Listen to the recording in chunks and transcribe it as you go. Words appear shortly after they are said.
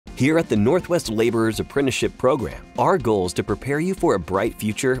Here at the Northwest Laborers Apprenticeship Program, our goal is to prepare you for a bright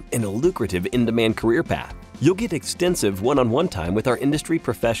future and a lucrative in-demand career path. You'll get extensive one-on-one time with our industry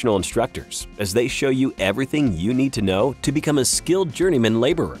professional instructors as they show you everything you need to know to become a skilled journeyman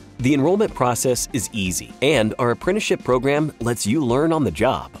laborer. The enrollment process is easy, and our apprenticeship program lets you learn on the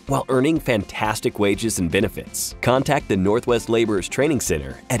job while earning fantastic wages and benefits. Contact the Northwest Laborers Training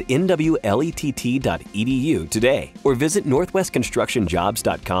Center at nwlett.edu today, or visit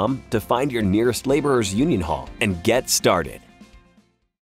northwestconstructionjobs.com to find your nearest laborers union hall and get started.